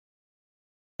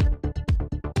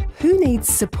Who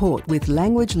needs support with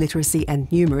language literacy and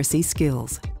numeracy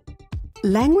skills?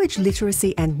 Language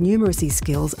literacy and numeracy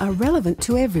skills are relevant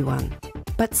to everyone,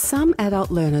 but some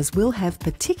adult learners will have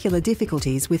particular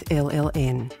difficulties with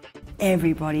LLN.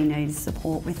 Everybody needs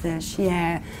support with this,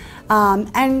 yeah.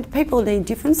 And people need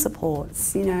different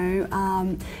supports, you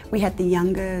know. We had the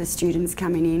younger students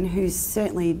coming in who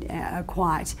certainly are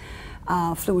quite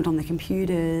fluent on the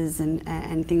computers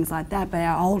and things like that, but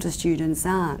our older students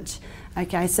aren't.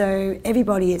 Okay, so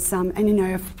everybody at some, and you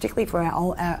know, particularly for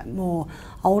our more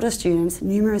older students,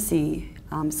 numeracy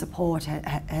support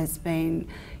has been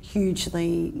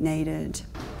hugely needed.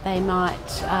 They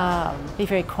might be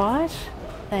very quiet,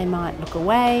 they might look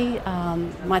away,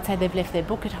 might say they've left their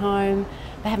book at home,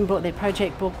 they haven't brought their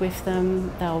project book with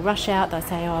them, they'll rush out, they'll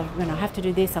say, oh, when I have to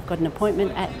do this, I've got an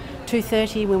appointment at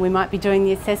 2:30 when we might be doing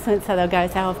the assessment, so they'll go,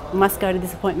 say, oh, I must go to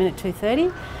this appointment at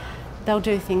 2:30. They'll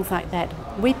do things like that.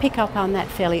 We pick up on that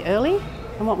fairly early,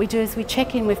 and what we do is we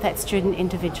check in with that student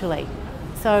individually.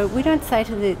 So we don't say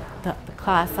to the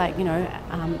class, like, you know,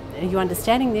 are you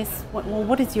understanding this?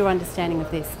 What is your understanding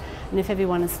of this? And if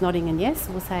everyone is nodding and yes,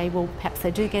 we'll say, well, perhaps they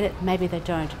do get it, maybe they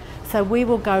don't. So we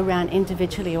will go around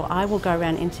individually, or I will go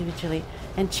around individually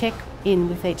and check in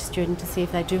with each student to see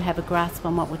if they do have a grasp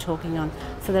on what we're talking on,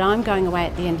 so that I'm going away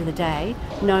at the end of the day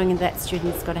knowing that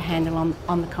student's got a handle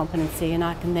on the competency, and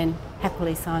I can then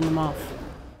happily sign them off.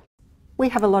 We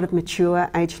have a lot of mature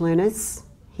age learners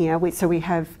here, so we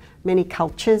have many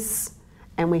cultures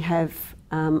and we have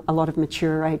a lot of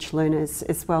mature age learners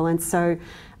as well, and so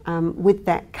with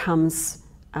that comes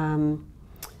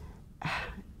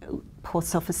poor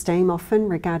self-esteem often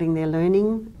regarding their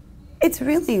learning. It's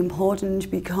really important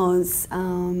because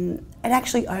it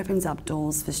actually opens up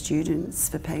doors for students,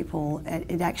 for people.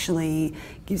 It actually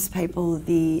gives people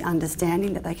the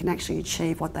understanding that they can actually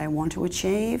achieve what they want to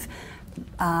achieve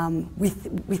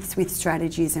with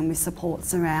strategies and with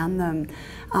supports around them.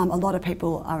 A lot of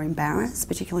people are embarrassed,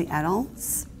 particularly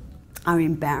adults, are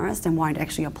embarrassed and won't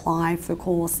actually apply for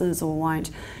courses, or won't,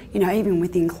 you know, even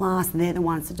within class, they're the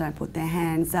ones that don't put their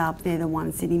hands up, they're the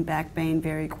ones sitting back being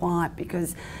very quiet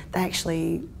because they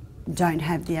actually don't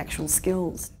have the actual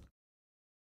skills.